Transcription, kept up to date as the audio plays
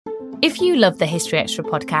If you love the History Extra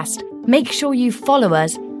podcast, make sure you follow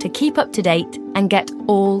us to keep up to date and get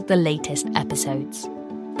all the latest episodes.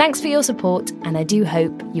 Thanks for your support, and I do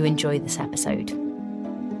hope you enjoy this episode.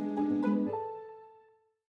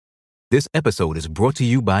 This episode is brought to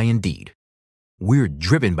you by Indeed. We're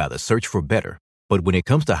driven by the search for better, but when it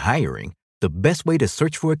comes to hiring, the best way to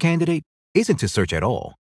search for a candidate isn't to search at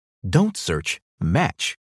all. Don't search,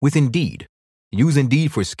 match with Indeed. Use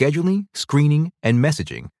Indeed for scheduling, screening, and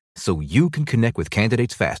messaging so you can connect with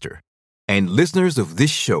candidates faster. And listeners of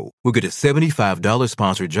this show will get a $75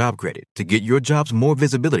 sponsored job credit to get your jobs more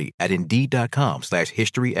visibility at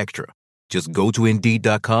Indeed.com/historyextra. Just go to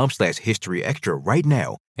Indeed.com/historyextra right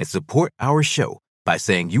now and support our show by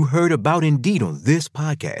saying you heard about Indeed on this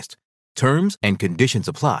podcast. Terms and conditions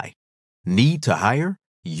apply. Need to hire?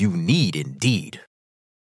 You need Indeed.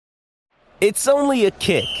 It's only a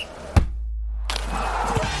kick,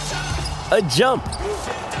 a jump,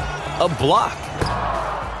 a block.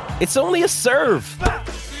 It's only a serve.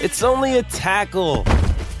 It's only a tackle,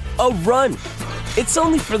 a run. It's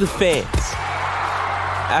only for the fans.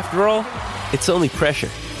 After all, it's only pressure.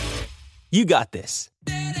 You got this.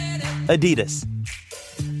 Adidas.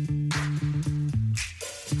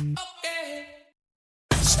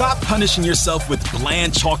 Stop punishing yourself with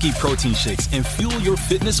bland, chalky protein shakes and fuel your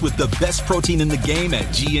fitness with the best protein in the game at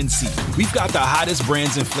GNC. We've got the hottest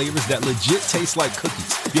brands and flavors that legit taste like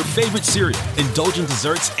cookies, your favorite cereal, indulgent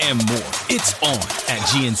desserts, and more. It's on at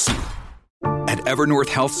GNC. At Evernorth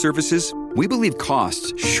Health Services, we believe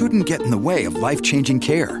costs shouldn't get in the way of life-changing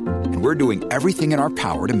care, and we're doing everything in our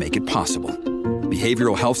power to make it possible.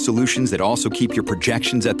 Behavioral health solutions that also keep your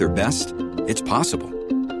projections at their best? It's possible.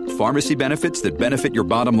 Pharmacy benefits that benefit your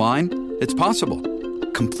bottom line? It's possible.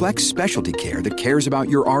 Complex specialty care that cares about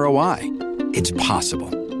your ROI? It's possible.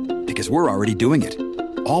 Because we're already doing it.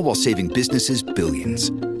 All while saving businesses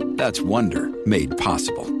billions. That's Wonder made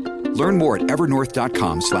possible. Learn more at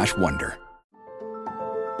evernorth.com/wonder.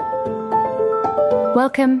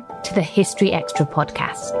 Welcome to the History Extra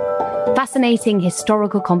podcast. Fascinating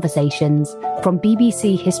historical conversations from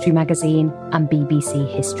BBC History Magazine and BBC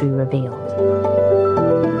History Revealed.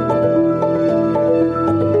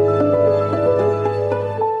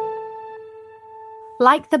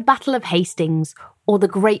 Like the Battle of Hastings or the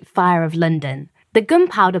Great Fire of London, the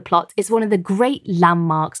Gunpowder Plot is one of the great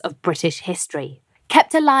landmarks of British history,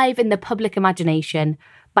 kept alive in the public imagination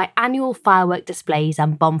by annual firework displays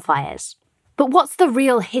and bonfires. But what's the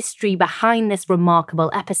real history behind this remarkable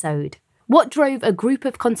episode? What drove a group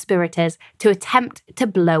of conspirators to attempt to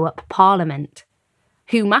blow up Parliament?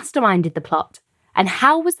 Who masterminded the plot? And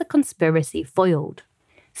how was the conspiracy foiled?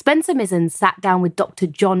 Spencer Mizzen sat down with Dr.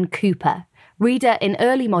 John Cooper, reader in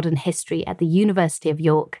early modern history at the University of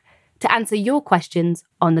York, to answer your questions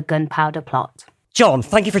on the Gunpowder Plot. John,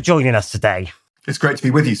 thank you for joining us today. It's great to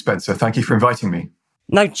be with you, Spencer. Thank you for inviting me.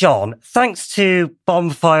 Now, John, thanks to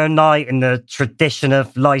Bonfire Night and the tradition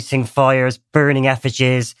of lighting fires, burning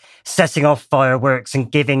effigies, setting off fireworks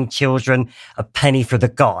and giving children a penny for the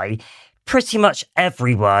guy, pretty much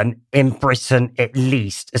everyone in Britain, at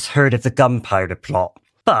least, has heard of the Gunpowder Plot.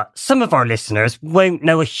 But some of our listeners won't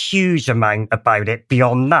know a huge amount about it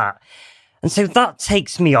beyond that. And so that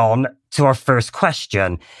takes me on to our first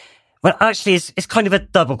question. Well, actually, it's kind of a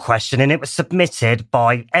double question, and it was submitted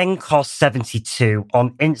by NCOS72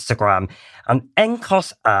 on Instagram. And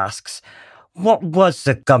NCOS asks, what was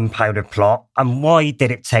the Gunpowder Plot and why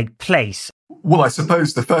did it take place? Well, I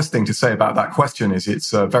suppose the first thing to say about that question is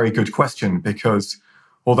it's a very good question because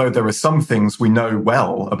although there are some things we know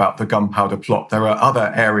well about the Gunpowder Plot, there are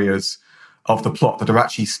other areas of the plot that are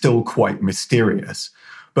actually still quite mysterious.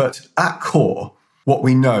 But at core, what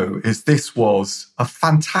we know is this was a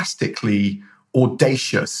fantastically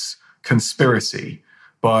audacious conspiracy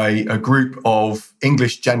by a group of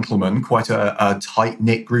English gentlemen, quite a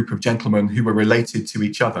tight-knit group of gentlemen who were related to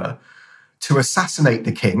each other, to assassinate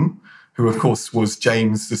the king, who of course was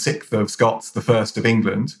James VI of Scots, the first of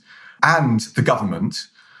England, and the government,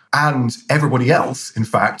 and everybody else, in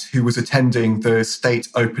fact, who was attending the state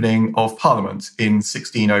opening of Parliament in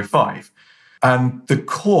 1605. And the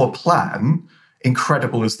core plan,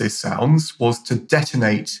 incredible as this sounds, was to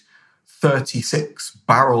detonate 36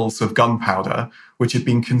 barrels of gunpowder, which had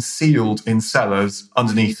been concealed in cellars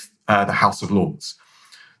underneath the House of Lords.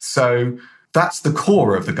 So that's the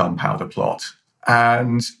core of the Gunpowder Plot.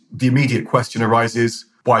 And the immediate question arises,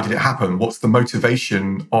 why did it happen? What's the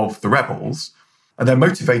motivation of the rebels? And they're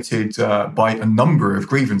motivated by a number of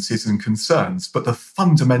grievances and concerns. But the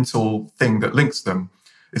fundamental thing that links them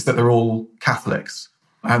is that they're all Catholics.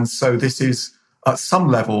 And so this is, at some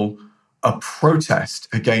level, a protest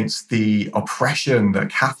against the oppression that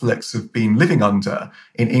Catholics have been living under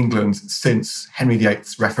in England since Henry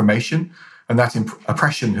VIII's Reformation, and that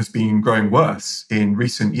oppression has been growing worse in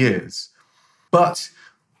recent years. But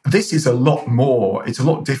this is a lot more, it's a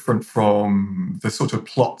lot different from the sort of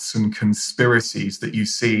plots and conspiracies that you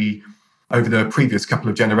see over the previous couple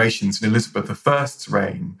of generations in Elizabeth I's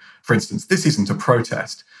reign. For instance, this isn't a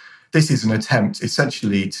protest. This is an attempt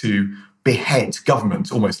essentially to behead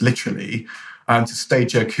government, almost literally, and to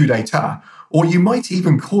stage a coup d'etat, or you might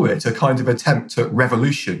even call it a kind of attempt at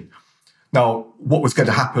revolution. Now, what was going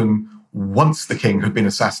to happen once the king had been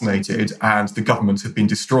assassinated and the government had been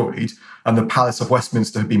destroyed and the Palace of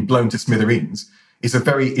Westminster had been blown to smithereens is a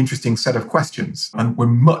very interesting set of questions. And we're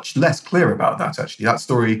much less clear about that, actually. That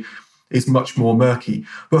story is much more murky.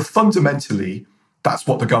 But fundamentally, that's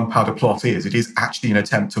what the gunpowder plot is. It is actually an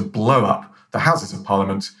attempt to blow up the Houses of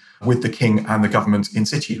Parliament with the king and the government in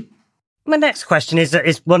situ. My next question is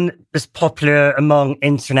one that's popular among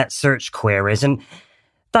internet search queries, and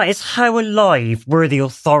that is, how alive were the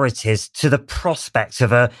authorities to the prospect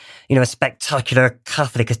of a spectacular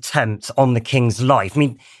Catholic attempt on the king's life? I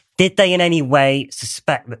mean, did they in any way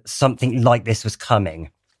suspect that something like this was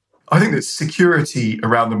coming? I think that security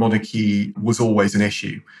around the monarchy was always an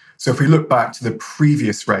issue. So if we look back to the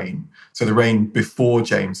previous reign, so the reign before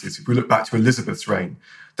James's, if we look back to Elizabeth's reign,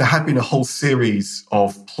 there had been a whole series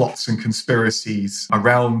of plots and conspiracies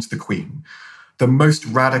around the Queen, the most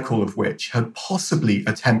radical of which had possibly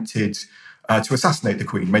attempted to assassinate the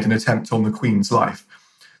Queen, made an attempt on the Queen's life.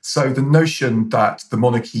 So the notion that the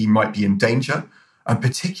monarchy might be in danger, and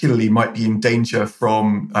particularly might be in danger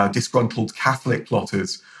from disgruntled Catholic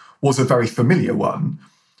plotters, was a very familiar one.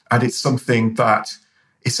 And it's something that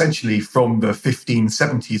essentially from the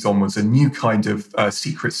 1570s onwards, a new kind of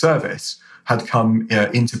secret service had come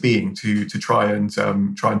into being to try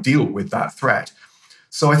and deal with that threat.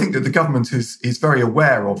 So I think that the government is very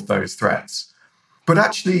aware of those threats. But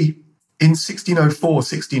actually, in 1604,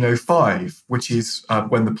 1605, which is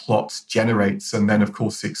when the plot generates and then, of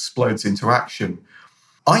course, explodes into action,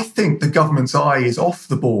 I think the government's eye is off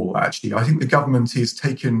the ball, actually. I think the government is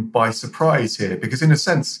taken by surprise here because, in a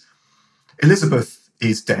sense, Elizabeth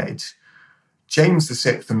is dead. James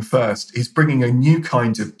VI and First is bringing a new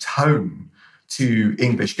kind of tone to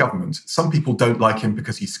English government. Some people don't like him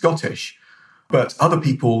because he's Scottish, but other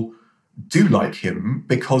people do like him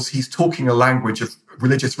because he's talking a language of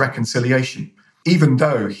religious reconciliation, even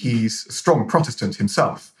though he's a strong Protestant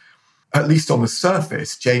himself. At least on the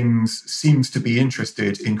surface, James seems to be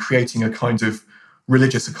interested in creating a kind of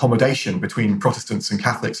religious accommodation between Protestants and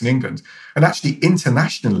Catholics in England. And actually,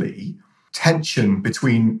 internationally, tension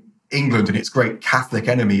between England and its great Catholic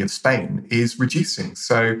enemy of Spain is reducing.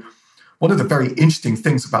 So one of the very interesting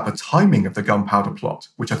things about the timing of the gunpowder plot,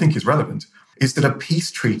 which I think is relevant, is that a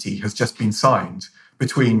peace treaty has just been signed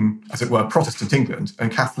between, as it were, Protestant England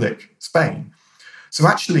and Catholic Spain. So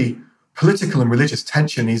actually, political and religious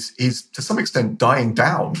tension is to some extent dying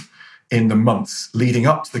down in the months leading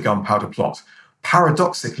up to the gunpowder plot.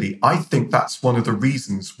 Paradoxically, I think that's one of the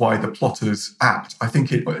reasons why the plotters act. I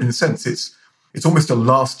think, in a sense, it's almost a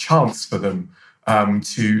last chance for them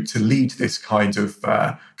to lead this kind of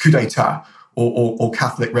coup d'etat or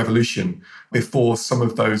Catholic revolution before some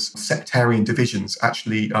of those sectarian divisions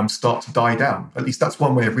actually start to die down. At least that's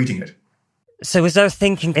one way of reading it. So is there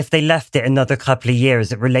thinking if they left it another couple of years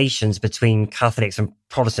that relations between Catholics and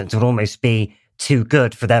Protestants would almost be too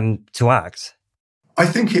good for them to act? I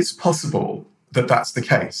think it's possible that that's the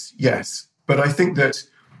case, yes. But I think that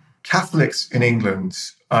Catholics in England,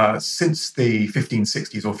 since the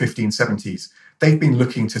 1560s or 1570s, they've been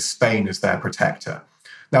looking to Spain as their protector.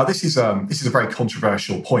 Now, this is a very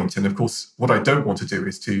controversial point, and of course, what I don't want to do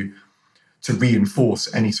is to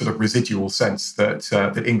reinforce any sort of residual sense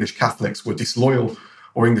that English Catholics were disloyal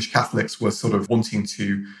or English Catholics were sort of wanting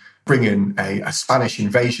to bring in a Spanish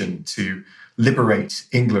invasion to liberate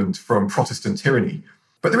England from Protestant tyranny.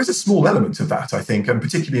 But there is a small element of that, I think, and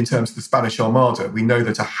particularly in terms of the Spanish Armada. We know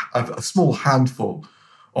that a small handful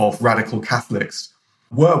of radical Catholics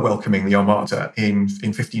were welcoming the Armada in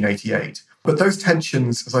 1588. But those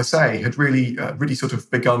tensions, as I say, had really sort of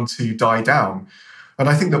begun to die down. And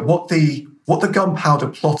I think that what the gunpowder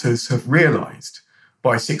plotters have realised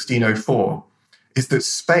by 1604 is that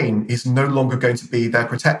Spain is no longer going to be their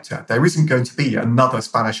protector. There isn't going to be another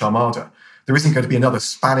Spanish Armada. There isn't going to be another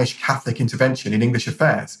Spanish Catholic intervention in English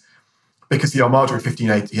affairs because the Armada of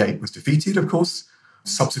 1588 was defeated, of course.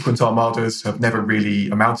 Subsequent armadas have never really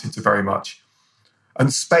amounted to very much.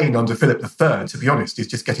 And Spain under Philip III, to be honest, is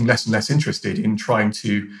just getting less and less interested in trying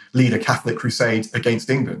to lead a Catholic crusade against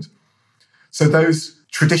England. So those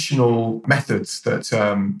traditional methods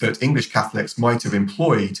that English Catholics might have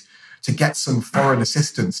employed to get some foreign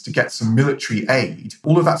assistance, to get some military aid,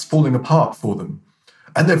 all of that's falling apart for them.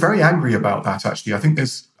 And they're very angry about that, actually. I think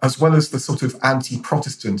there's, as well as the sort of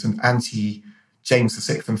anti-Protestant and anti-James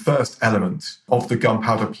VI and First element of the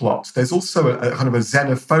gunpowder plot, there's also a kind of a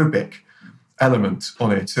xenophobic element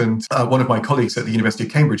on it. And one of my colleagues at the University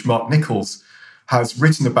of Cambridge, Mark Nichols, has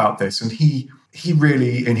written about this. And he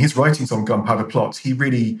really, in his writings on gunpowder plots, he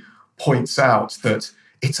really points out that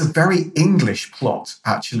it's a very English plot,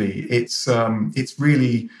 actually. It's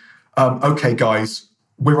really, okay, guys,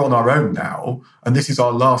 we're on our own now, and this is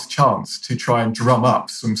our last chance to try and drum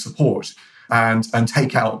up some support and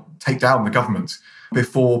take down the government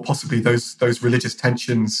before possibly those religious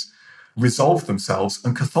tensions resolve themselves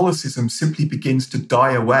and Catholicism simply begins to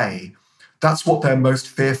die away. That's what they're most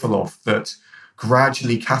fearful of, that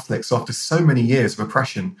gradually Catholics, after so many years of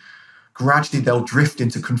oppression, gradually they'll drift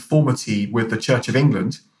into conformity with the Church of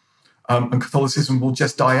England, and Catholicism will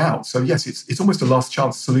just die out. So yes, it's almost a last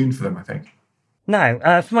chance saloon for them, I think.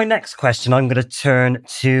 Now, for my next question, I'm going to turn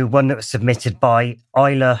to one that was submitted by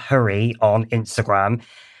Isla Hurry on Instagram.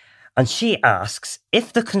 And she asks,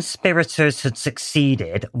 if the conspirators had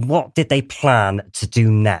succeeded, what did they plan to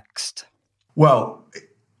do next? Well,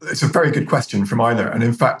 it's a very good question from Isla. And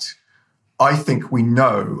in fact, I think we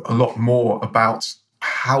know a lot more about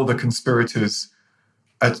how the conspirators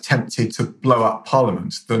attempted to blow up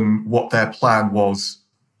Parliament than what their plan was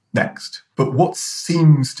next. But what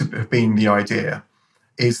seems to have been the idea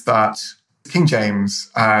is that King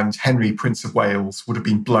James and Henry, Prince of Wales, would have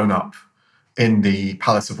been blown up in the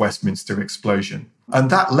Palace of Westminster explosion. And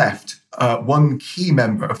that left one key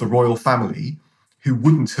member of the royal family who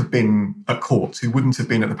wouldn't have been at court, who wouldn't have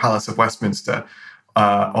been at the Palace of Westminster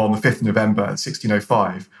on the 5th of November,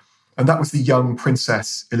 1605. And that was the young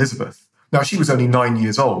Princess Elizabeth. Now, she was only 9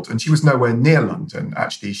 years old, and she was nowhere near London,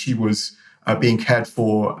 actually. She was being cared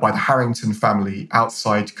for by the Harrington family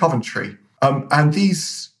outside Coventry. And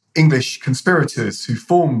these English conspirators who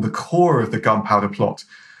formed the core of the gunpowder plot,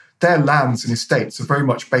 their lands and estates are very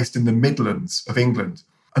much based in the Midlands of England.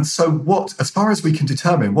 And so what, as far as we can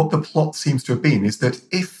determine, what the plot seems to have been is that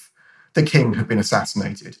if the king had been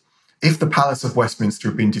assassinated, if the Palace of Westminster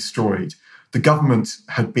had been destroyed, the government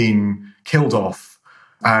had been killed off,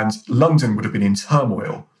 and London would have been in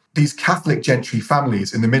turmoil, these Catholic gentry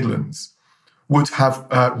families in the Midlands would have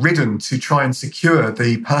ridden to try and secure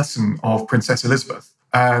the person of Princess Elizabeth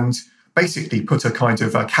and basically put a kind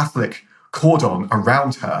of a Catholic cordon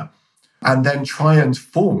around her and then try and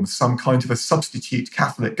form some kind of a substitute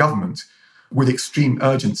Catholic government with extreme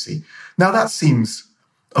urgency. Now, that seems,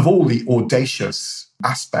 of all the audacious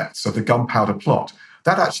aspects of the gunpowder plot,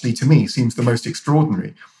 that actually, to me, seems the most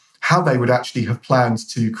extraordinary. How they would actually have planned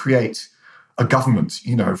to create a government,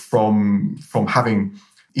 from having,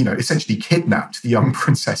 essentially kidnapped the young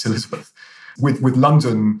Princess Elizabeth, with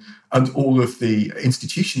London and all of the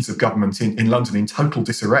institutions of government in London in total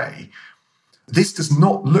disarray. This does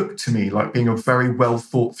not look to me like being a very well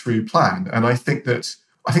thought through plan. And I think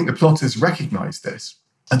the plotters recognise this.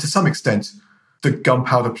 And to some extent, the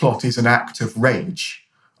gunpowder plot is an act of rage,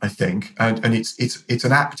 I think. And it's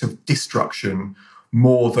an act of destruction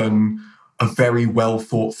more than a very well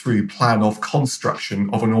thought through plan of construction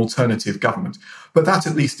of an alternative government. But that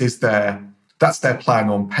at least that's their plan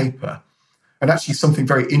on paper. And actually something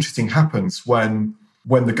very interesting happens when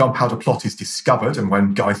the gunpowder plot is discovered and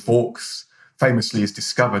when Guy Fawkes famously is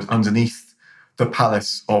discovered underneath the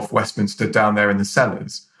Palace of Westminster down there in the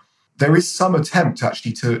cellars. There is some attempt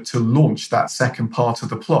actually to launch that second part of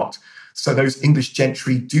the plot. So those English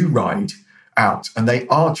gentry do ride out and they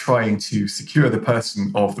are trying to secure the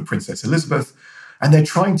person of the Princess Elizabeth, and they're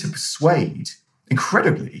trying to persuade,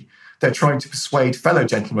 incredibly, fellow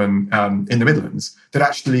gentlemen in the Midlands that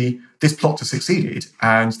actually this plot has succeeded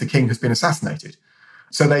and the king has been assassinated.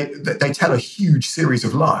 So they tell a huge series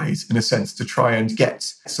of lies, in a sense, to try and get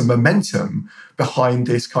some momentum behind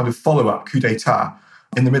this kind of follow-up coup d'etat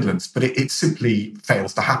in the Midlands. But it simply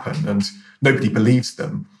fails to happen and nobody believes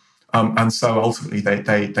them. And so ultimately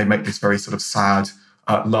they make this very sort of sad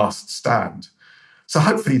last stand. So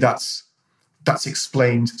hopefully that's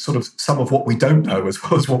explained sort of some of what we don't know as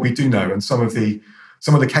well as what we do know, and some of the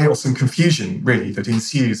chaos and confusion really that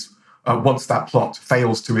ensues once that plot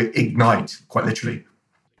fails to ignite, quite literally.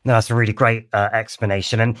 No, that's a really great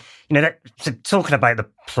explanation. And, talking about the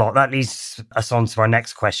plot, that leads us on to our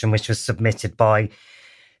next question, which was submitted by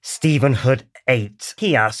Stephen Hood 8.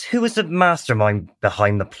 He asks, who was the mastermind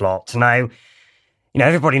behind the plot? Now,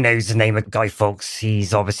 Everybody knows the name of Guy Fawkes.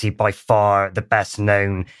 He's obviously by far the best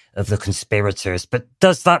known of the conspirators. But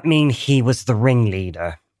does that mean he was the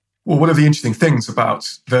ringleader? Well, one of the interesting things about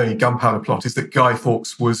the gunpowder plot is that Guy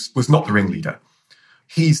Fawkes was not the ringleader.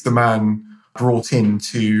 He's the man brought in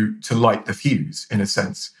to light the fuse, in a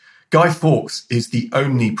sense. Guy Fawkes is the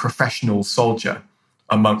only professional soldier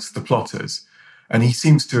amongst the plotters. And he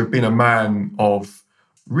seems to have been a man of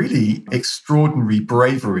really extraordinary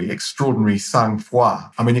bravery, extraordinary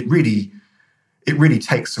sang-froid. I mean, it really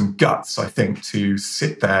takes some guts, I think, to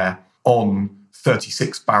sit there on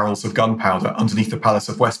 36 barrels of gunpowder underneath the Palace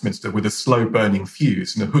of Westminster with a slow-burning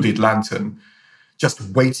fuse and a hooded lantern, just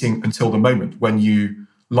waiting until the moment when you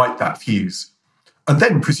light that fuse. And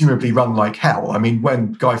then presumably run like hell. I mean,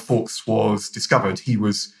 when Guy Fawkes was discovered, he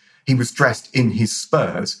was dressed in his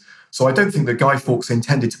spurs. So I don't think that Guy Fawkes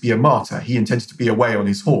intended to be a martyr. He intended to be away on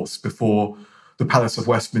his horse before the Palace of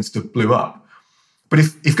Westminster blew up. But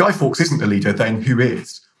if Guy Fawkes isn't the leader, then who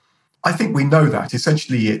is? I think we know that.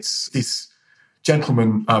 Essentially, it's this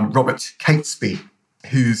gentleman, Robert Catesby,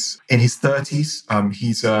 who's in his 30s.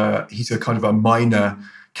 He's a kind of a minor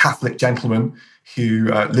Catholic gentleman who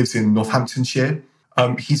lives in Northamptonshire.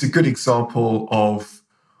 He's a good example of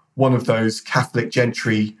one of those Catholic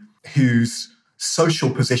gentry whose social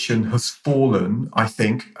position has fallen, I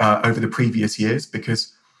think, over the previous years,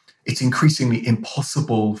 because it's increasingly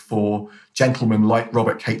impossible for gentlemen like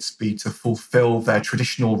Robert Catesby to fulfill their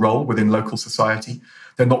traditional role within local society.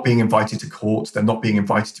 They're not being invited to court. They're not being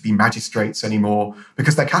invited to be magistrates anymore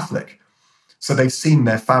because they're Catholic. So they've seen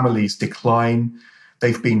their families decline.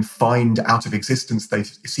 They've been fined out of existence. They've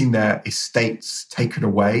seen their estates taken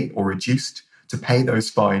away or reduced to pay those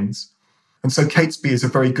fines. And so Catesby is a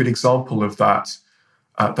very good example of that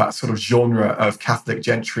sort of genre of Catholic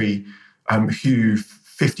gentry who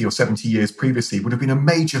 50 or 70 years previously would have been a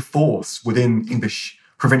major force within English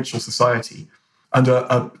provincial society and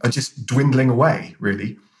are just dwindling away,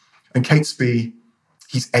 really. And Catesby,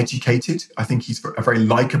 he's educated. I think he's a very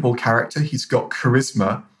likable character. He's got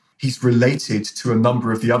charisma. He's related to a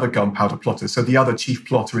number of the other gunpowder plotters. So the other chief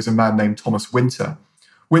plotter is a man named Thomas Winter.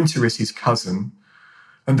 Winter is his cousin.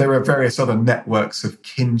 And there are various other networks of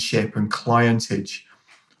kinship and clientage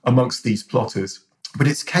amongst these plotters. But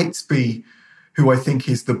it's Catesby who I think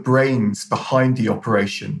is the brains behind the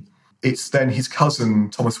operation. It's then his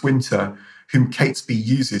cousin, Thomas Winter, whom Catesby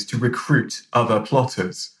uses to recruit other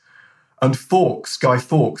plotters. And Fawkes, Guy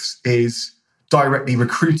Fawkes, is directly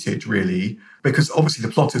recruited, really, because obviously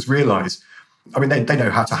the plotters realise, I mean, they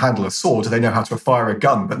know how to handle a sword, they know how to fire a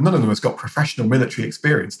gun, but none of them has got professional military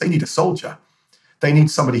experience. They need a soldier. They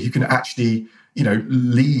need somebody who can actually,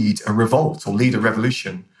 lead a revolt or lead a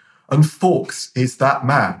revolution. And Fawkes is that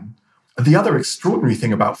man. And the other extraordinary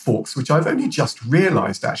thing about Fawkes, which I've only just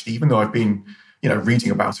realised, actually, even though I've been,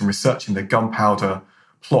 reading about and researching the gunpowder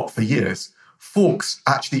plot for years, Fawkes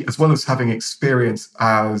actually, as well as having experience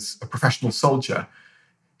as a professional soldier,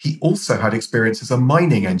 he also had experience as a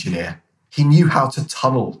mining engineer. He knew how to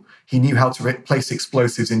tunnel. He knew how to place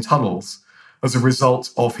explosives in tunnels as a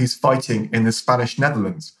result of his fighting in the Spanish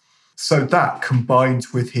Netherlands. So that, combined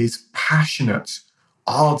with his passionate,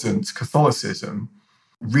 ardent Catholicism,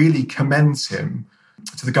 really commends him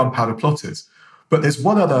to the gunpowder plotters. But there's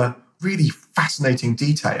one other really fascinating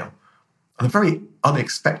detail, and a very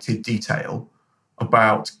unexpected detail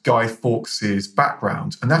about Guy Fawkes's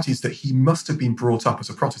background, and that is that he must have been brought up as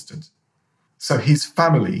a Protestant. So his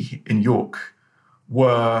family in York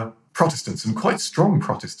were Protestants, and quite strong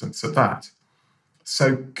Protestants at that.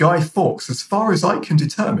 So Guy Fawkes, as far as I can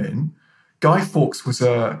determine, Guy Fawkes was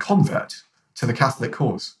a convert to the Catholic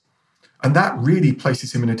cause. And that really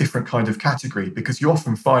places him in a different kind of category, because you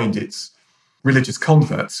often find it's religious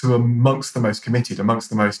converts who are amongst the most committed,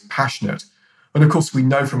 amongst the most passionate. And of course, we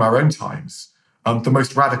know from our own times, the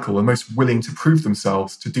most radical and most willing to prove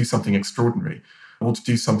themselves to do something extraordinary or to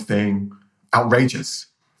do something outrageous.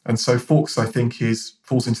 And so Fawkes, I think,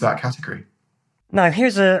 falls into that category. Now,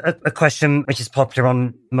 here's a question which is popular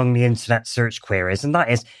among the internet search queries, and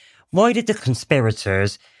that is, why did the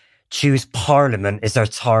conspirators choose Parliament as their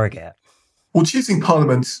target? Well, choosing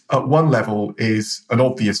Parliament at one level is an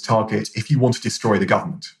obvious target if you want to destroy the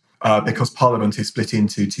government, because Parliament is split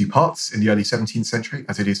into two parts in the early 17th century,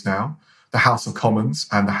 as it is now, the House of Commons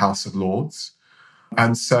and the House of Lords.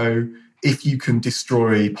 And so if you can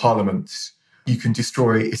destroy Parliament, you can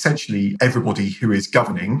destroy essentially everybody who is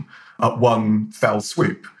governing at one fell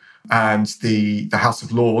swoop. And the House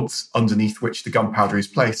of Lords, underneath which the gunpowder is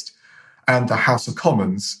placed, and the House of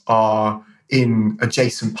Commons are in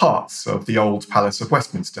adjacent parts of the old Palace of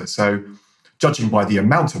Westminster. So judging by the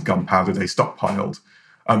amount of gunpowder they stockpiled,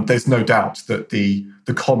 there's no doubt that the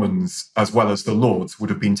Commons, as well as the Lords, would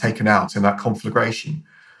have been taken out in that conflagration.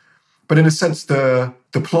 But in a sense, the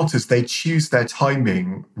plotters, they choose their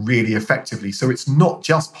timing really effectively. So it's not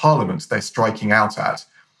just Parliament they're striking out at.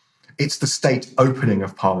 It's the state opening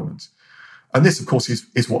of Parliament. And this, of course,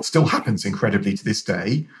 is what still happens incredibly to this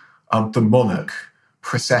day. The monarch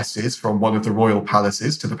processes from one of the royal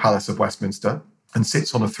palaces to the Palace of Westminster and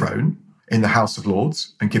sits on a throne in the House of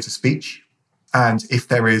Lords and gives a speech. And if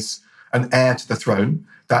there is an heir to the throne,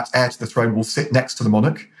 that heir to the throne will sit next to the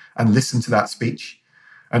monarch and listen to that speech.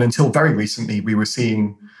 And until very recently, we were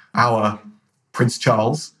seeing our Prince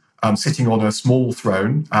Charles sitting on a small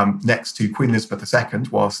throne next to Queen Elizabeth II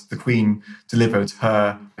whilst the Queen delivered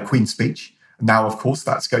her Queen's speech. Now, of course,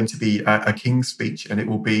 that's going to be a King's speech, and it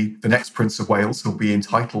will be the next Prince of Wales who will be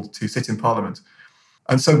entitled to sit in Parliament.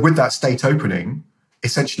 And so with that state opening,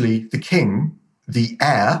 essentially the King, the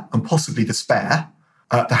heir, and possibly the spare,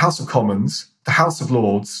 the House of Commons, the House of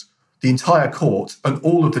Lords, the entire court, and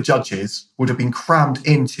all of the judges would have been crammed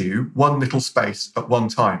into one little space at one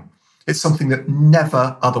time. It's something that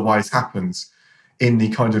never otherwise happens in the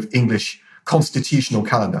kind of English constitutional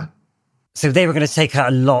calendar. So they were going to take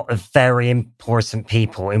out a lot of very important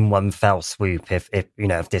people in one fell swoop if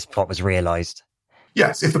this plot was realised.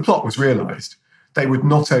 Yes, if the plot was realised, they would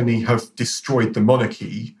not only have destroyed the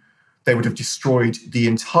monarchy, they would have destroyed the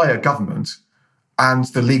entire government and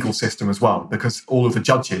the legal system as well, because all of the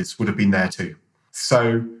judges would have been there too.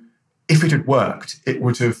 So if it had worked, it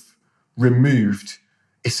would have removed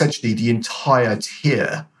essentially the entire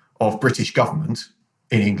tier of British government,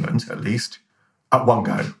 in England at least, at one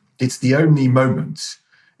go. It's the only moment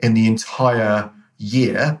in the entire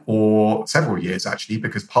year, or several years actually,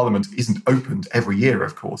 because Parliament isn't opened every year,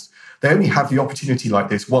 of course. They only have the opportunity like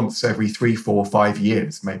this once every 3, 4, 5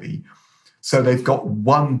 years, maybe. So they've got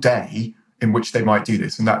one day in which they might do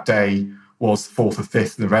this, and that day was 4th or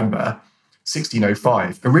 5th November,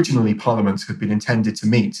 1605. Originally, Parliament had been intended to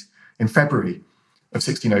meet in February of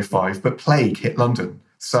 1605, but plague hit London.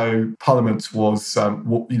 So Parliament was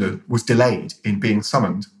delayed in being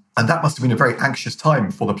summoned. And that must have been a very anxious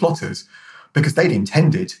time for the plotters, because they'd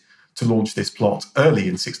intended to launch this plot early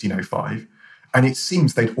in 1605, and it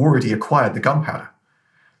seems they'd already acquired the gunpowder.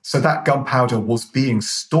 So that gunpowder was being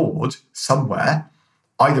stored somewhere,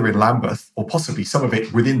 either in Lambeth or possibly some of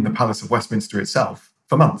it within the Palace of Westminster itself,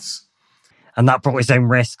 for months. And that brought its own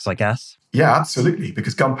risks, I guess. Yeah, absolutely,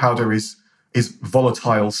 because gunpowder is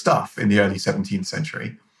volatile stuff in the early 17th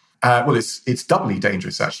century. It's doubly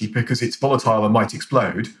dangerous, actually, because it's volatile and might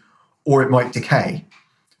explode, or it might decay,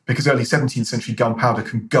 because early 17th century gunpowder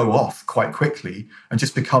can go off quite quickly and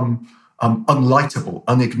just become unlightable,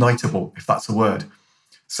 unignitable, if that's a word.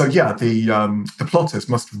 So yeah, the plotters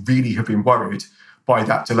must really have been worried by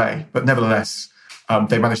that delay. But nevertheless,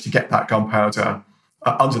 they managed to get that gunpowder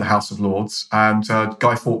under the House of Lords, and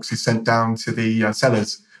Guy Fawkes is sent down to the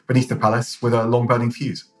cellars beneath the palace with a long-burning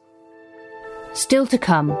fuse. Still to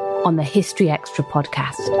come on the History Extra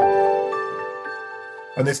podcast.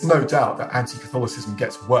 And there's no doubt that anti-Catholicism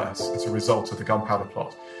gets worse as a result of the gunpowder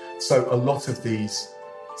plot. So a lot of these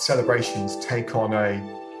celebrations take on a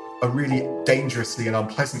really dangerously and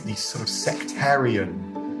unpleasantly sort of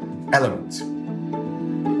sectarian element.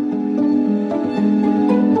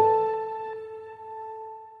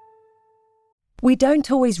 We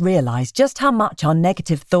don't always realise just how much our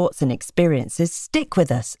negative thoughts and experiences stick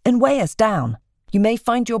with us and weigh us down. You may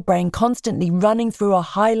find your brain constantly running through a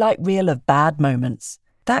highlight reel of bad moments.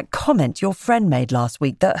 That comment your friend made last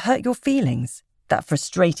week that hurt your feelings. That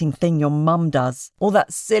frustrating thing your mum does. Or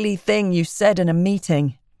that silly thing you said in a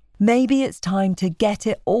meeting. Maybe it's time to get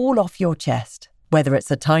it all off your chest. Whether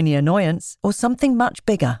it's a tiny annoyance or something much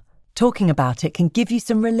bigger. Talking about it can give you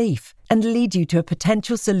some relief and lead you to a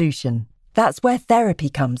potential solution. That's where therapy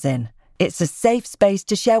comes in. It's a safe space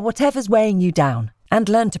to share whatever's weighing you down and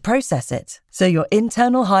learn to process it, so your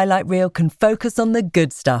internal highlight reel can focus on the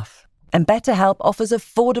good stuff. And BetterHelp offers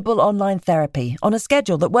affordable online therapy on a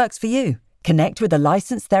schedule that works for you. Connect with a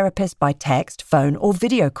licensed therapist by text, phone, or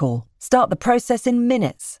video call. Start the process in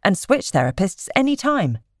minutes and switch therapists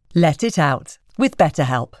anytime. Let it out with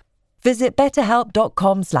BetterHelp. Visit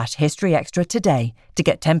betterhelp.com/historyextra today to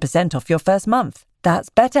get 10% off your first month. That's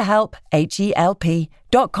BetterHelp,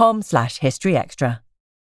 HELP.com/historyextra.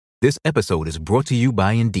 This episode is brought to you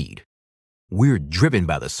by Indeed. We're driven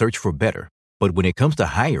by the search for better, but when it comes to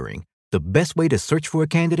hiring, the best way to search for a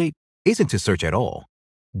candidate isn't to search at all.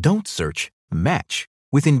 Don't search, match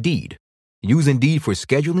with Indeed. Use Indeed for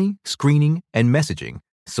scheduling, screening, and messaging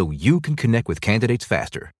so you can connect with candidates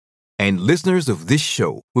faster. And listeners of this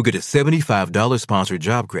show will get a $75 sponsored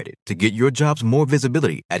job credit to get your jobs more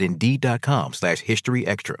visibility at Indeed.com/History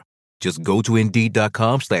Extra. Just go to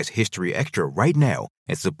Indeed.com/History Extra right now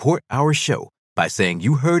and support our show by saying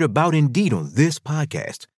you heard about Indeed on this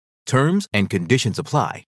podcast. Terms and conditions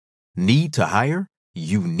apply. Need to hire?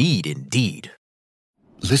 You need Indeed.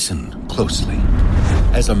 Listen closely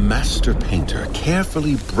as a master painter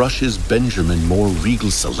carefully brushes Benjamin Moore Regal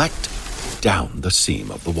Select down the seam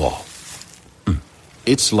of the wall.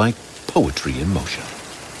 It's like poetry in motion.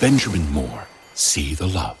 Benjamin Moore, see the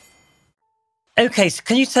love. Okay, so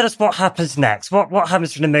can you tell us what happens next? What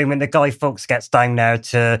happens from the moment that Guy Fawkes gets down there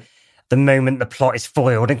to the moment the plot is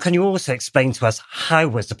foiled? And can you also explain to us how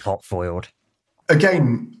was the plot foiled?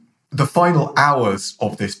 Again, the final hours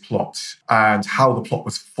of this plot and how the plot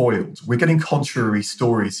was foiled, we're getting contrary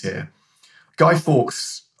stories here. Guy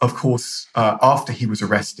Fawkes, of course, after he was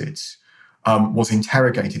arrested, was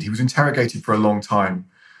interrogated. He was interrogated for a long time.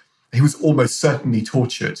 He was almost certainly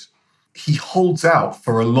tortured. He holds out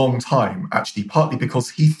for a long time, actually, partly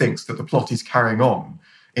because he thinks that the plot is carrying on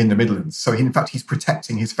in the Midlands. So, in fact, he's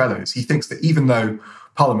protecting his fellows. He thinks that even though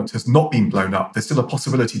Parliament has not been blown up, there's still a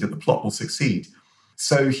possibility that the plot will succeed.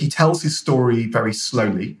 So he tells his story very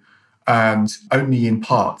slowly and only in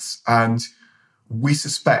parts. And we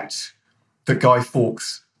suspect that Guy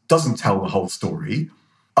Fawkes doesn't tell the whole story.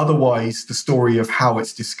 Otherwise, the story of how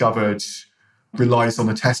it's discovered relies on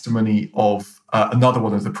the testimony of another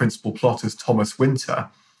one of the principal plotters, Thomas Winter.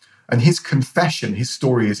 And his confession, his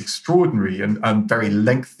story is extraordinary and very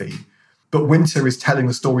lengthy. But Winter is telling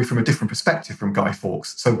the story from a different perspective from Guy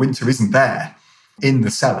Fawkes. So Winter isn't there in the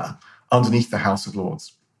cellar underneath the House of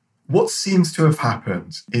Lords. What seems to have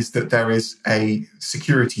happened is that there is a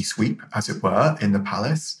security sweep, as it were, in the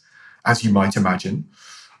palace, as you might imagine.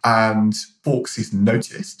 And Fawkes is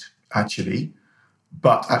noticed, actually,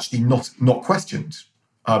 but actually not questioned,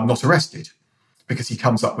 not arrested, because he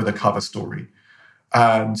comes up with a cover story.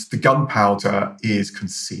 And the gunpowder is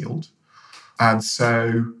concealed. And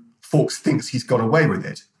so Fawkes thinks he's got away with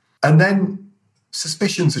it. And then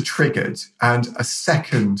suspicions are triggered, and a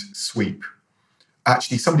second sweep.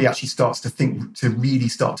 Somebody starts to really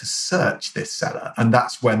start to search this cellar. And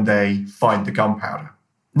that's when they find the gunpowder.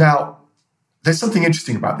 Now, there's something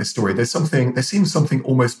interesting about this story. There seems something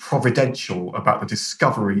almost providential about the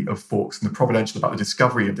discovery of Fawkes and the providential about the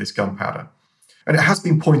discovery of this gunpowder. And it has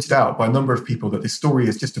been pointed out by a number of people that this story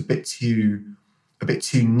is just a bit too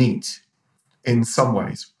neat in some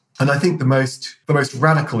ways. And I think the most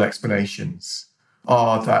radical explanations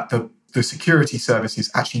are that the security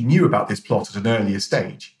services actually knew about this plot at an earlier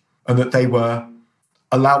stage, and that they were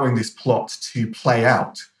allowing this plot to play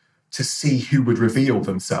out to see who would reveal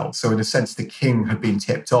themselves. So in a sense, the king had been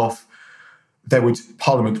tipped off.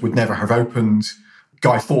 Parliament would never have opened.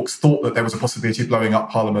 Guy Fawkes thought that there was a possibility of blowing up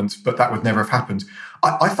Parliament, but that would never have happened.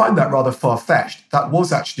 I find that rather far-fetched. That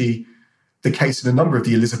was actually the case in a number of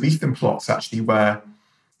the Elizabethan plots, actually, where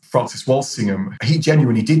Francis Walsingham, he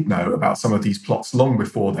genuinely did know about some of these plots long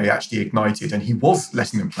before they actually ignited, and he was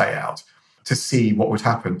letting them play out to see what would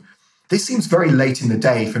happen. This seems very late in the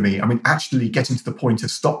day for me. I mean, actually getting to the point of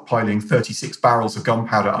stockpiling 36 barrels of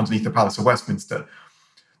gunpowder underneath the Palace of Westminster,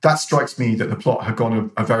 that strikes me that the plot had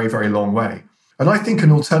gone a very, very long way. And I think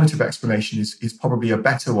an alternative explanation is probably a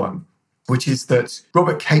better one, which is that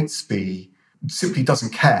Robert Catesby simply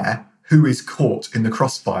doesn't care who is caught in the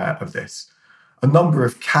crossfire of this. A number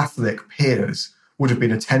of Catholic peers would have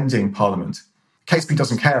been attending Parliament. Catesby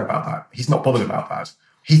doesn't care about that. He's not bothered about that.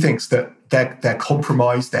 He thinks that they're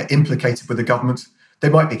compromised, they're implicated with the government. They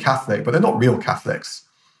might be Catholic, but they're not real Catholics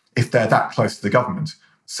if they're that close to the government.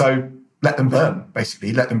 So let them burn,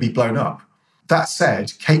 basically, let them be blown up. That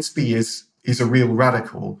said, Catesby is a real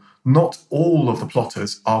radical. Not all of the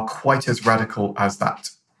plotters are quite as radical as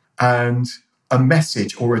that. And a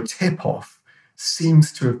message or a tip-off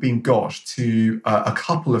seems to have been got to a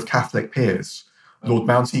couple of Catholic peers. Lord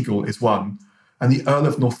Mounteagle is one, and the Earl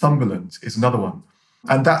of Northumberland is another one.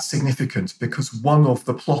 And that's significant because one of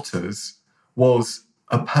the plotters was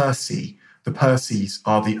a Percy. The Percys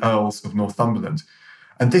are the Earls of Northumberland.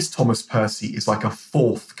 And this Thomas Percy is like a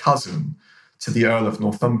fourth cousin to the Earl of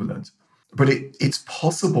Northumberland. But it's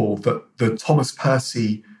possible that the Thomas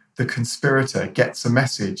Percy, the conspirator, gets a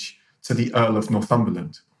message to the Earl of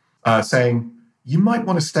Northumberland saying, you might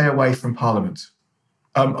want to stay away from Parliament.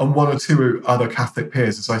 And one or two other Catholic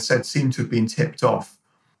peers, as I said, seem to have been tipped off.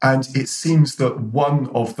 And it seems that one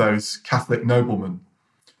of those Catholic noblemen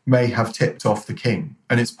may have tipped off the king.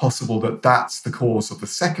 And it's possible that that's the cause of the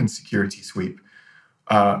second security sweep,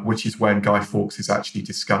 which is when Guy Fawkes is actually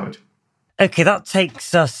discovered. Okay, that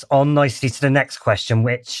takes us on nicely to the next question,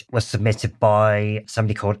 which was submitted by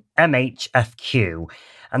somebody called MHFQ.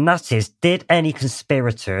 And that is, did any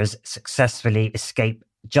conspirators successfully escape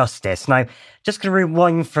justice? Now, just going to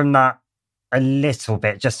rewind from that a little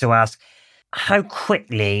bit, just to ask, how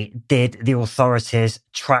quickly did the authorities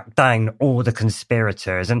track down all the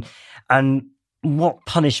conspirators, and what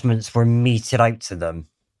punishments were meted out to them?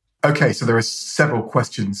 Okay, so there are several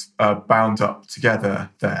questions bound up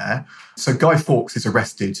together there. So Guy Fawkes is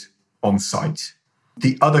arrested on site.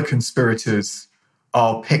 The other conspirators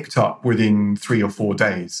are picked up within 3 or 4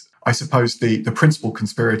 days. I suppose the principal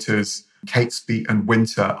conspirators, Catesby and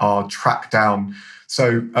Winter, are tracked down.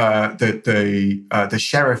 So the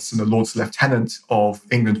sheriffs and the Lords Lieutenant of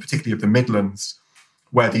England, particularly of the Midlands,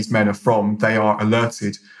 where these men are from, they are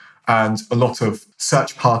alerted, and a lot of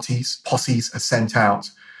search posses are sent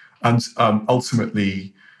out. And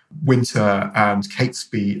ultimately, Winter and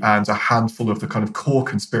Catesby and a handful of the kind of core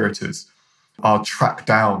conspirators are tracked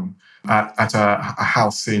down at a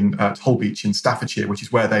house in Holbeach in Staffordshire, which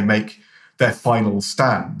is where they make their final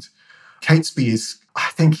stand. Catesby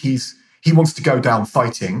he wants to go down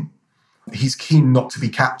fighting. He's keen not to be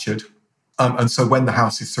captured. And so when the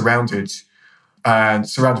house is surrounded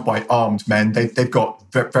by armed men, they've got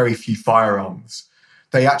very few firearms.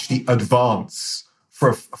 They actually advance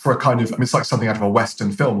for a kind of, it's like something out of a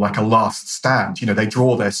Western film, like a last stand. They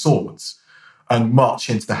draw their swords and march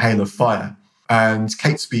into the hail of fire. And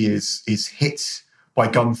Catesby is hit by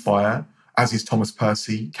gunfire, as is Thomas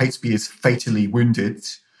Percy. Catesby is fatally wounded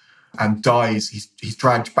and dies. He's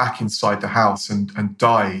dragged back inside the house and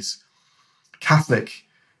dies. Catholic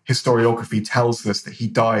historiography tells us that he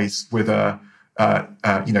dies with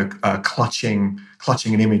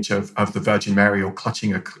clutching an image of the Virgin Mary, or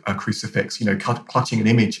clutching a crucifix, clutching an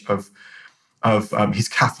image of his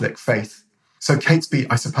Catholic faith. So Catesby,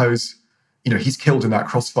 I suppose, he's killed in that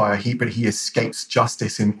crossfire, but he escapes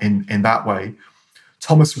justice in that way.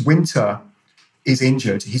 Thomas Winter is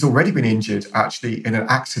injured. He's already been injured, actually, in an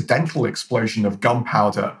accidental explosion of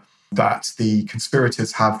gunpowder that the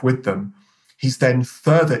conspirators have with them. He's then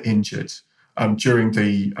further injured during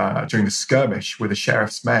the skirmish with the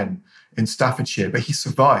sheriff's men in Staffordshire, but he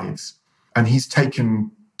survives, and he's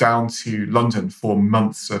taken down to London for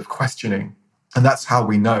months of questioning. And that's how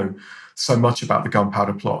we know so much about the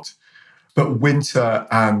gunpowder plot. But Winter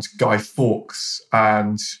and Guy Fawkes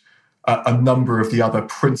and a number of the other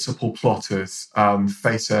principal plotters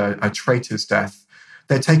face a traitor's death.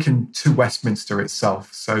 They're taken to Westminster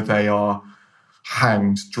itself, so they are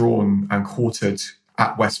hanged, drawn and quartered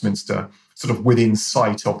at Westminster, sort of within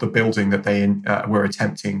sight of the building that they were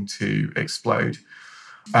attempting to explode.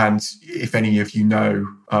 And if any of you know,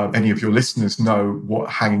 any of your listeners know what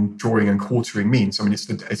hanging, drawing and quartering means, I mean,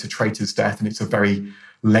 it's a traitor's death, and it's a very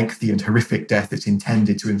lengthy and horrific death. It's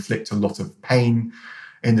intended to inflict a lot of pain,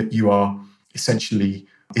 in that you are essentially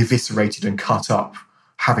eviscerated and cut up,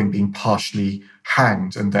 having been partially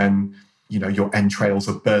hanged, and then your entrails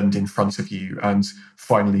are burned in front of you, and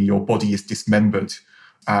finally your body is dismembered,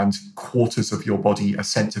 and quarters of your body are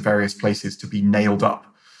sent to various places to be nailed up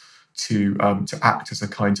to act as a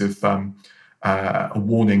kind of a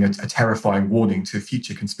warning, a terrifying warning to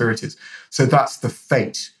future conspirators. So that's the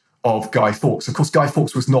fate of Guy Fawkes. Of course, Guy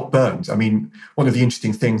Fawkes was not burned. I mean, one of the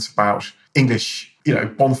interesting things about English,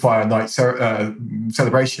 bonfire night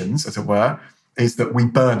celebrations, as it were, is that we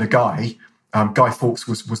burn a guy. Guy Fawkes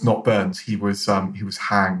was not burned. He was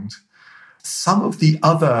hanged. Some of the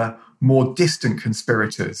other more distant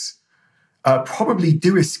conspirators probably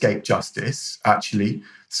do escape justice, actually.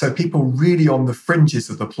 So people really on the fringes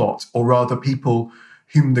of the plot, or rather people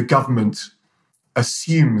whom the government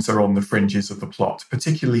assumes are on the fringes of the plot,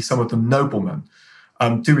 particularly some of the noblemen,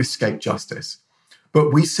 do escape justice.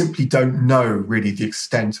 But we simply don't know really the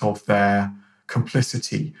extent of their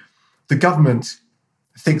complicity. The government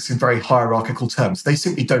thinks in very hierarchical terms. They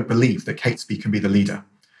simply don't believe that Catesby can be the leader.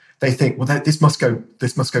 They think, well, this must go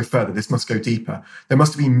further. This must go deeper. There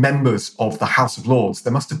must have been members of the House of Lords.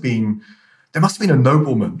 There must have been a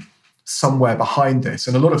nobleman somewhere behind this.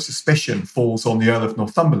 And a lot of suspicion falls on the Earl of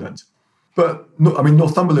Northumberland. But I mean,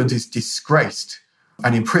 Northumberland is disgraced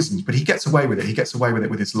and imprisoned, but he gets away with it. He gets away with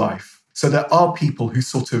it with his life. So there are people who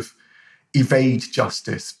sort of evade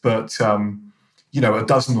justice, but a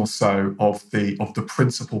dozen or so of the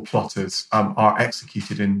principal plotters are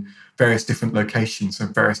executed in various different locations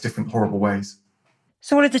and various different horrible ways.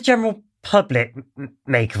 So what did the general public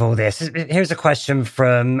make of all this? Here's a question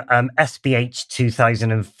from SBH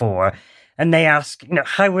 2004. And they ask,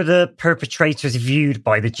 how were the perpetrators viewed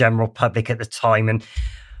by the general public at the time? And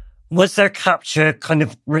was their capture kind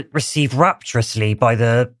of received rapturously by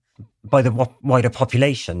the by the wider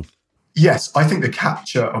population? Yes, I think the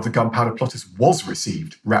capture of the gunpowder plotters was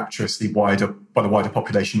received rapturously by the wider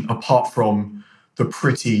population, apart from the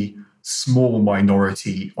pretty small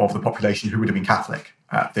minority of the population who would have been Catholic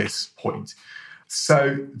at this point.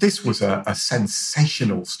 So this was a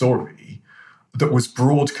sensational story that was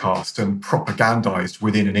broadcast and propagandized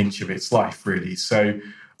within an inch of its life, really. So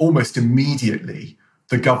almost immediately,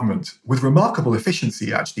 the government, with remarkable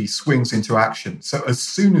efficiency, actually swings into action. So as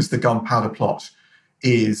soon as the gunpowder plot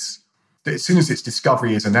as soon as its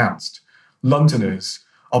discovery is announced, Londoners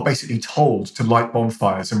are basically told to light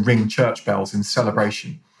bonfires and ring church bells in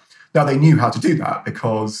celebration. Now, they knew how to do that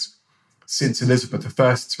because since Elizabeth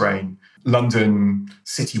I's reign, London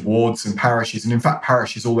city wards and parishes, and in fact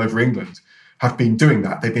parishes all over England, have been doing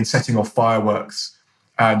that. They've been setting off fireworks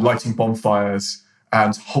and lighting bonfires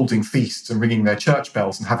and holding feasts and ringing their church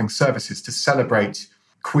bells and having services to celebrate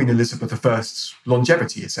Queen Elizabeth I's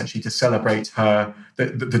longevity, essentially, to celebrate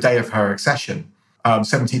the day of her accession,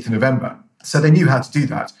 17th of November. So they knew how to do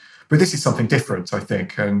that. But this is something different, I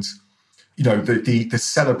think. And, the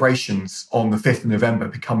celebrations on the 5th of November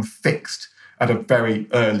become fixed at a very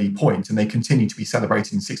early point, and they continue to be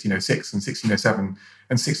celebrated in 1606 and 1607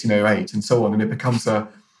 and 1608 and so on. And it becomes a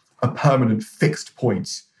permanent fixed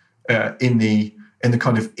point in the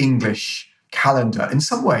kind of English calendar, in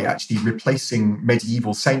some way actually replacing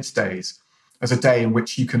medieval saints' days as a day in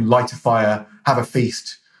which you can light a fire, have a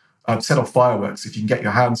feast, set off fireworks if you can get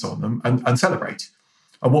your hands on them, and celebrate.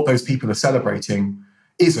 And what those people are celebrating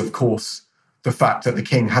is, of course, the fact that the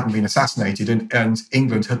king hadn't been assassinated and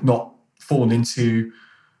England had not fallen into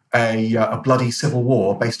a bloody civil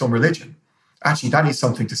war based on religion. Actually, that is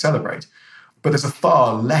something to celebrate. But there's a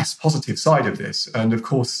far less positive side of this. And of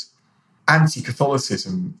course,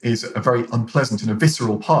 anti-Catholicism is a very unpleasant and a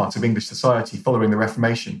visceral part of English society following the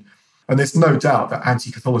Reformation. And there's no doubt that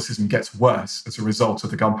anti-Catholicism gets worse as a result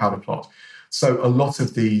of the gunpowder plot. So a lot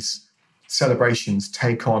of these celebrations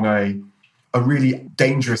take on a really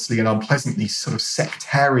dangerously and unpleasantly sort of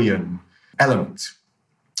sectarian element.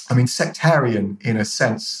 I mean, sectarian in a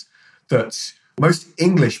sense that most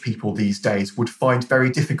English people these days would find very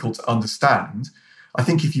difficult to understand. I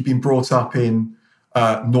think if you've been brought up in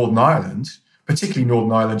Northern Ireland, particularly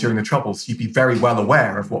Northern Ireland during the Troubles, you'd be very well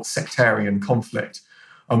aware of what sectarian conflict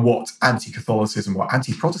and what anti-Catholicism or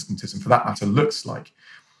anti-Protestantism, for that matter, looks like.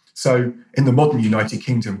 So in the modern United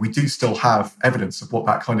Kingdom, we do still have evidence of what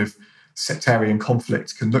that kind of sectarian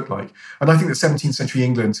conflict can look like. And I think that 17th century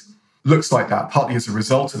England looks like that, partly as a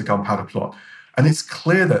result of the gunpowder plot. And it's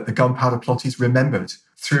clear that the gunpowder plot is remembered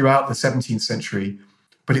throughout the 17th century,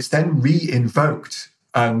 but it's then re-invoked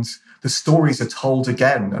and the stories are told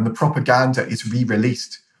again and the propaganda is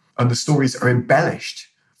re-released and the stories are embellished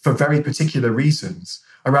for very particular reasons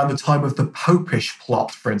around the time of the Popish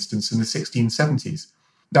plot, for instance, in the 1670s.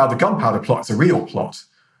 Now, the gunpowder plot is a real plot.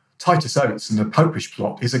 Titus Oates and the Popish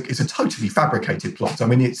plot is a totally fabricated plot. I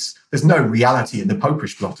mean, there's no reality in the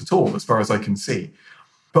Popish plot at all, as far as I can see.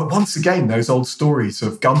 But once again, those old stories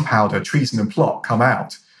of gunpowder, treason and plot come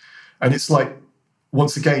out. And it's like,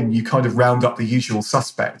 once again, you kind of round up the usual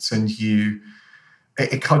suspects and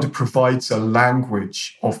it kind of provides a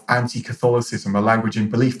language of anti-Catholicism, a language in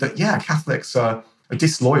belief that, yeah, Catholics are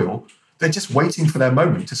disloyal. They're just waiting for their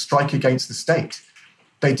moment to strike against the state.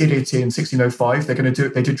 They did it in 1605. They're going to do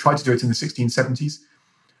it. They did try to do it in the 1670s.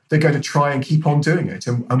 They're going to try and keep on doing it.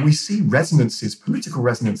 And we see resonances, political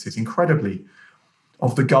resonances, incredibly,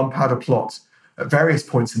 of the gunpowder plot at various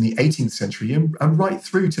points in the 18th century and right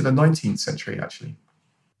through to the 19th century, actually.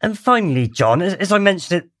 And finally, John, as I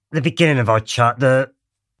mentioned at the beginning of our chat, the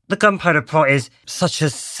gunpowder plot is such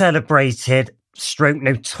a celebrated,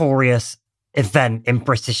 notorious event in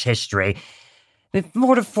British history. With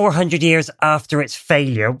more than 400 years after its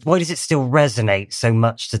failure, why does it still resonate so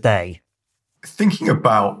much today? Thinking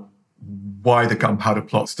about why the gunpowder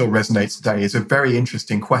plot still resonates today is a very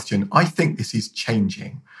interesting question. I think this is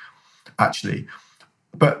changing, actually.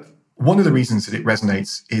 But one of the reasons that it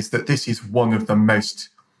resonates is that this is one of the most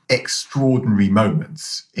extraordinary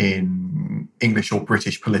moments in English or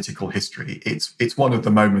British political history. It's one of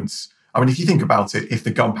the moments, I mean, if you think about it, if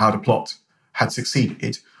the gunpowder plot had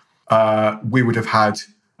succeeded, we would have had,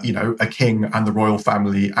 a king and the royal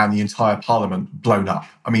family and the entire parliament blown up.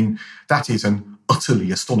 I mean, that is an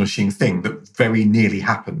utterly astonishing thing that very nearly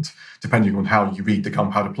happened, depending on how you read the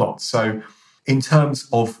gunpowder plot. So in terms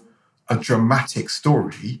of a dramatic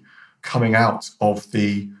story coming out of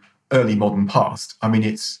the early modern past, I mean,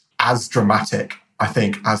 it's as dramatic, I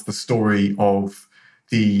think, as the story of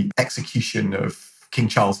the execution of King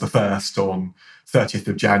Charles I on 30th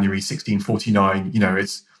of January, 1649.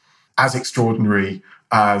 as extraordinary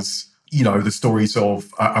as, the stories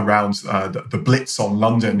of around the Blitz on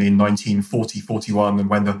London in 1940-41 and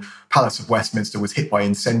when the Palace of Westminster was hit by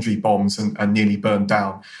incendiary bombs and nearly burned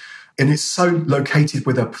down. And it's so located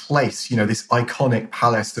with a place, this iconic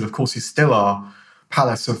palace that, of course, is still our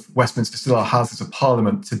Palace of Westminster, still our Houses of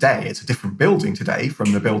Parliament today. It's a different building today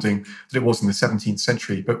from the building that it was in the 17th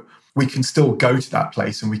century, but we can still go to that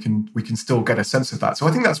place and we can still get a sense of that. So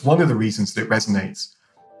I think that's one of the reasons that it resonates.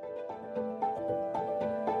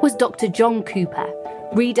 Was Dr. John Cooper,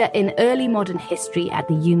 reader in early modern history at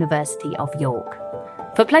the University of York.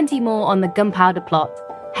 For plenty more on the Gunpowder Plot,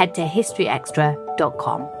 head to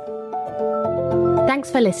historyextra.com. Thanks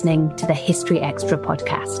for listening to the History Extra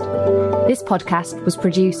podcast. This podcast was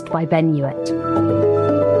produced by Ben Hewitt.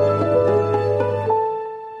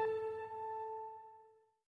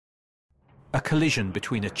 A collision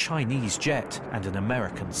between a Chinese jet and an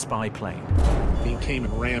American spy plane. He came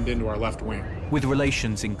and rammed into our left wing. With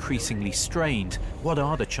relations increasingly strained, what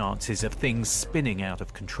are the chances of things spinning out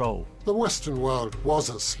of control? The Western world was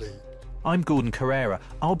asleep. I'm Gordon Carrera.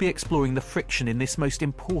 I'll be exploring the friction in this most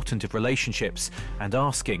important of relationships and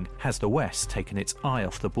asking, has the West taken its eye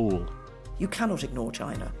off the ball? You cannot ignore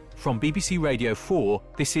China. From BBC Radio 4,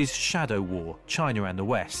 this is Shadow War, China and the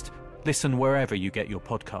West. Listen wherever you get your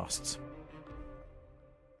podcasts.